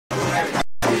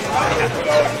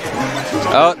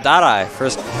Oh, Dada,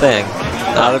 first thing.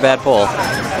 Not a bad pull.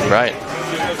 Right.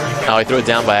 Oh, he threw it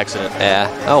down by accident. Yeah.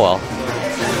 Oh well.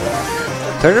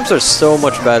 Turnips are so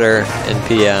much better in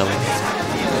PM.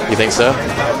 You think so?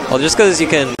 Well, just because you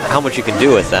can, how much you can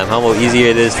do with them, how easy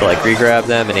it is to like regrab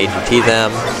them and AGT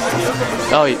them.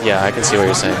 Oh yeah, I can see what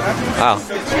you're saying. Wow.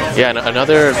 Yeah,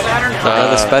 another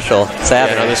special.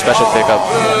 Saturday. Yeah, another special pickup.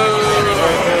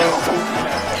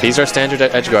 These are standard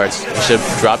edge guards. You should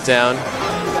drop down.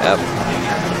 Yep.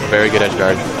 Very good edge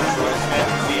guard.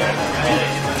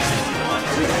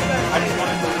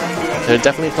 They're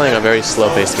definitely playing a very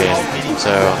slow-paced game.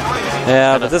 So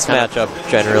yeah, but this matchup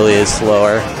generally is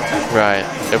slower. Right.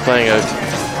 They're playing a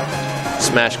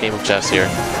smash game of chess here.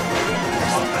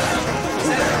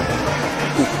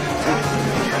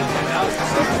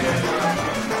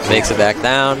 Makes it back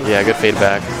down. Yeah, good fade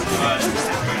back.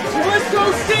 Let's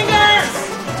go, Stingers!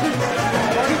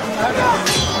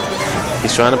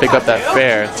 He's trying to pick up that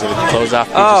fair to close off.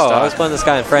 I was playing this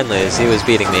guy in friendlies. He was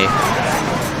beating me.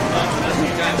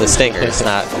 The Stingers,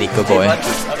 not nicaboy.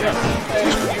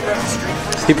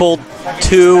 He pulled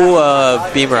 2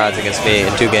 beam rods against me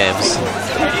in 2 games.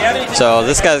 So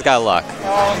this guy's got luck.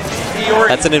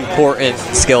 That's an important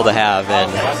skill to have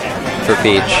for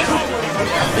Peach.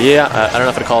 Yeah, I don't know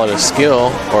if I'd call it a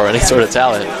skill or any sort of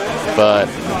talent, but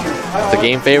if the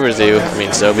game favors you, I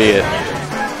mean, so be it.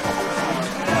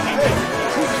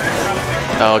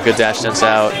 Oh, good dash sense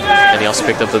out, and he also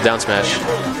picked up the down smash.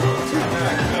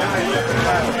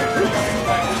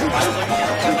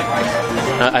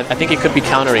 I think he could be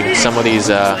countering some of these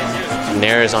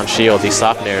nairs on shield, these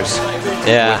soft nairs.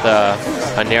 Yeah.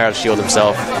 With a nair out of shield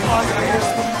himself.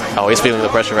 Oh, he's feeling the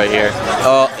pressure right here.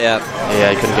 Oh, yeah. Yeah,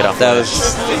 he couldn't get off. That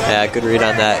was, yeah, good read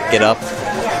on that. Get up.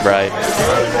 Right.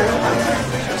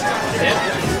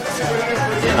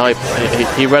 Oh,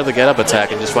 he read the get up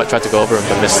attack and just tried to go over him,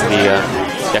 but missed the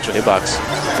actual hitbox.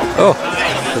 Oh,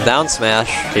 the down smash.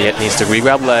 He needs to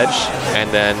re-grab ledge and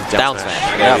then down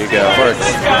smash. There you go.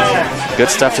 Works. Good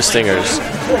stuff to Stingers.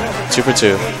 2 for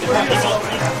 2.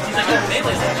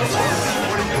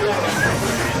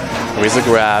 Here's the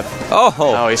grab.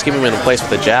 Oh, he's keeping him in place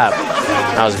with the jab.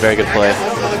 That was a very good play.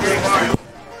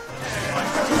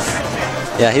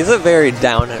 Yeah, he's a very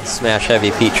down smash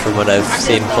heavy Peach from what I've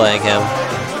seen playing him.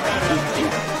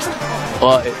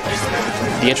 Well,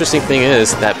 the interesting thing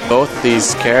is that both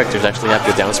these characters actually have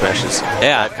good down smashes.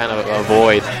 Yeah. That kind of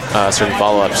avoid certain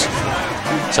follow-ups.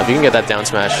 So if you can get that down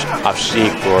smash off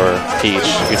Sheik or Peach,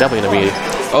 you're definitely going to be...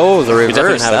 Oh, the reverse. You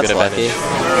definitely have a good advantage.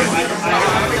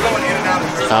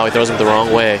 Oh, he throws him the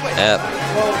wrong way. Yep.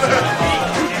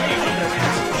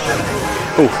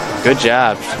 Ooh, good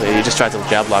jab. He just tried to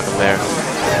jab block him there.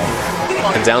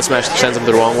 And down smash sends him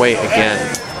the wrong way again.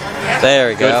 There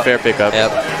we go. Good fair pickup.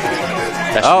 Yep.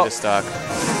 That should be the stock.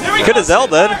 He could have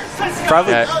Zelda'd.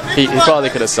 Probably. Yeah, he probably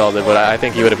could have sold it, but I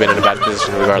think he would have been in a bad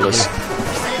position regardless.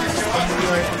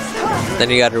 Then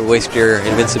you got to waste your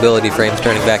invincibility frames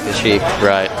turning back to Sheik.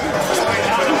 Right.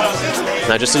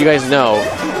 Now, just so you guys know,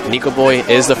 nicaboy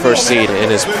is the first seed in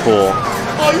his pool,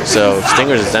 so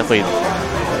Stingers is definitely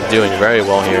doing very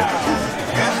well here.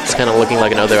 It's kind of looking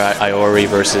like another Iori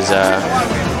versus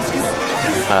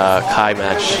Kai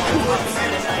match.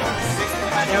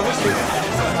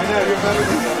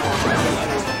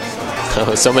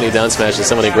 Oh, so many down smashes,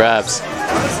 so many grabs.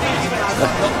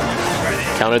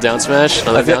 Counter down smash,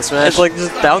 another down smash. It's like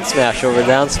just down smash over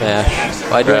down smash.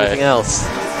 Why do anything else?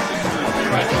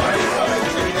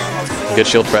 Good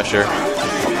shield pressure.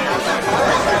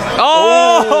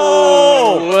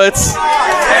 Oh! What?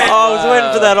 Oh, I was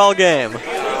waiting for that all game.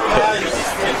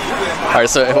 All right,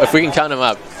 so if we can count them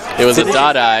up, it was a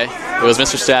Dada, it was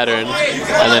Mr. Saturn,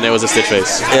 and then it was a Stitch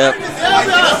Face. Yep.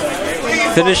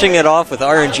 Finishing it off with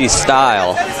RNG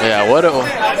style. Yeah, what a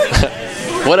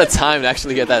what a time to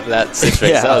actually get that Stitch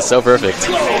Face. Yeah. That was so perfect.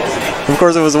 Of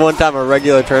course, it was one time a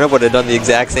regular turnip would have done the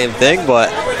exact same thing, but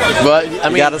I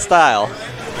mean, got a style.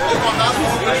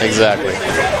 Exactly.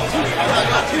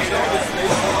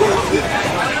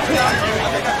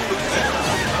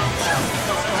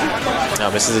 No,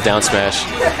 misses a down smash.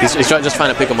 He's just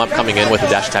trying to pick him up coming in with a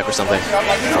dash attack or something.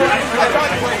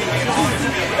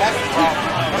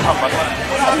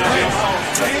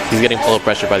 He's getting full of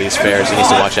pressure by these fairs. He needs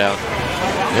to watch out.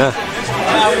 Yeah.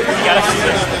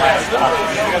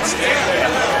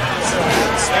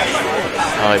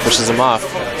 Oh, he pushes him off.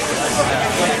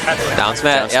 Down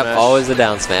smash. Yep, always a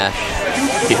down smash.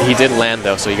 He did land,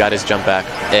 though, so he got his jump back.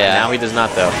 Yeah. Now he does not,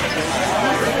 though.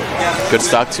 Good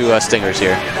stock to Stingers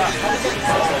here.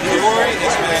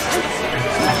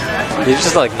 He's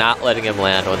just like not letting him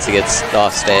land once he gets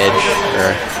off stage.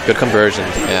 Or good conversion.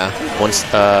 Yeah. Once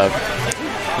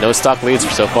no stock leads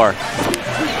so far.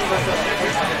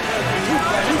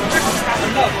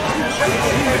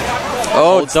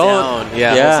 Oh, Holds down. Yeah,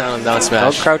 holds down on down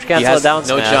smash. Don't crouch cancel a down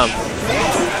no smash. jump.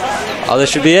 Oh, this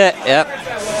should be it. Yep.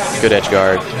 Good edge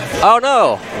guard. Oh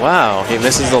no! Wow, he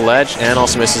misses the ledge and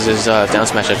also misses his down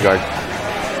smash edge guard.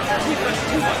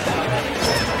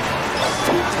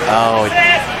 Oh,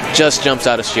 just jumps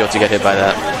out of shield to get hit by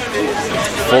that.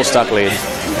 Full stock lead.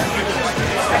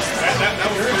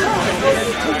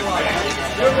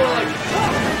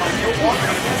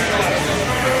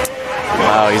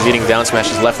 Wow, he's eating down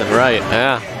smashes left and right.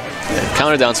 Yeah.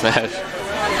 Counter down smash.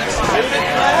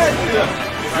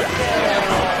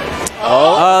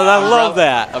 Oh, I love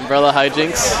that. Umbrella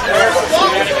hijinks.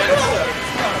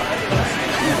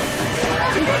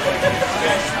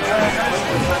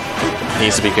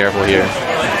 Needs to be careful here.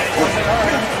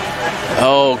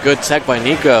 Oh, good tech by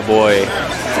nicaboy.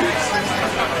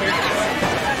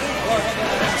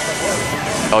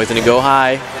 Oh, he's gonna go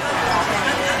high.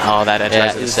 Oh, that edge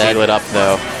tries to seal it up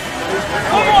though.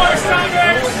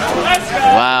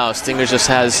 Wow, Stinger just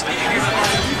has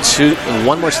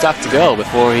one more stock to go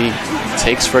before he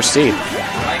takes first seed.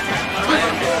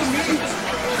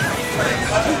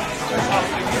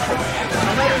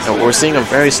 And we're seeing a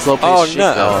very slow pace Sheik,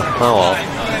 though. Oh well.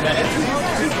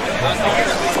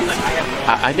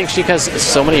 I think Sheik has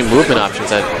so many movement options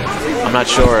that I'm not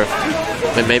sure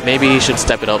if maybe he should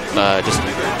step it up, just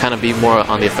kind of be more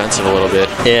on the offensive a little bit.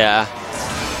 Yeah.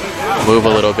 Move a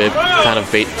little bit, kind of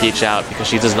bait Peach out because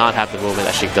she does not have the movement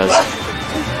that Sheik does.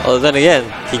 Well, then again,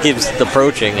 he keeps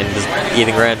approaching and just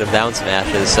eating random down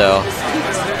smashes, so...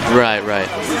 Right.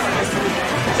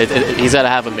 He's got to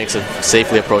have a mix of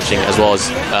safely approaching as well as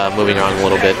moving around a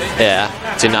little bit. Yeah.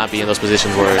 To not be in those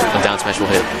positions where a down smash will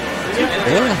hit.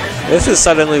 Yeah. This is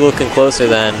suddenly looking closer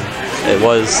than it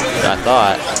was, I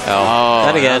thought. Oh,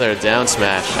 then again, another down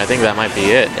smash. I think that might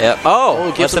be it. Yep. Oh,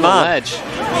 it gives him a ledge.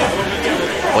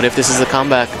 What if this is the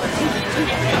comeback?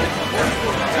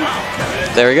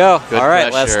 There we go. Good all right,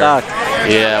 pressure. last stock.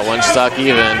 Yeah, one stock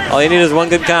even. All you need is one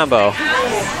good combo.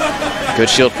 Good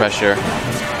shield pressure.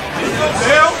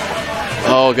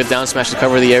 Oh, good down smash to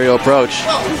cover the aerial approach.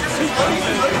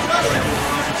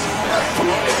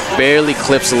 Barely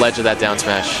clips the ledge of that down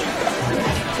smash.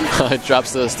 It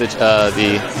drops the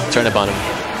turnip on him.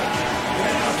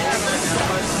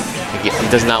 He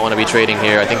does not want to be trading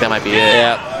here. I think that might be it.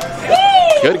 Yep.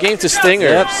 Good game to Stinger.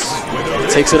 Yep.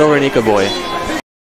 Takes it over nicaboy.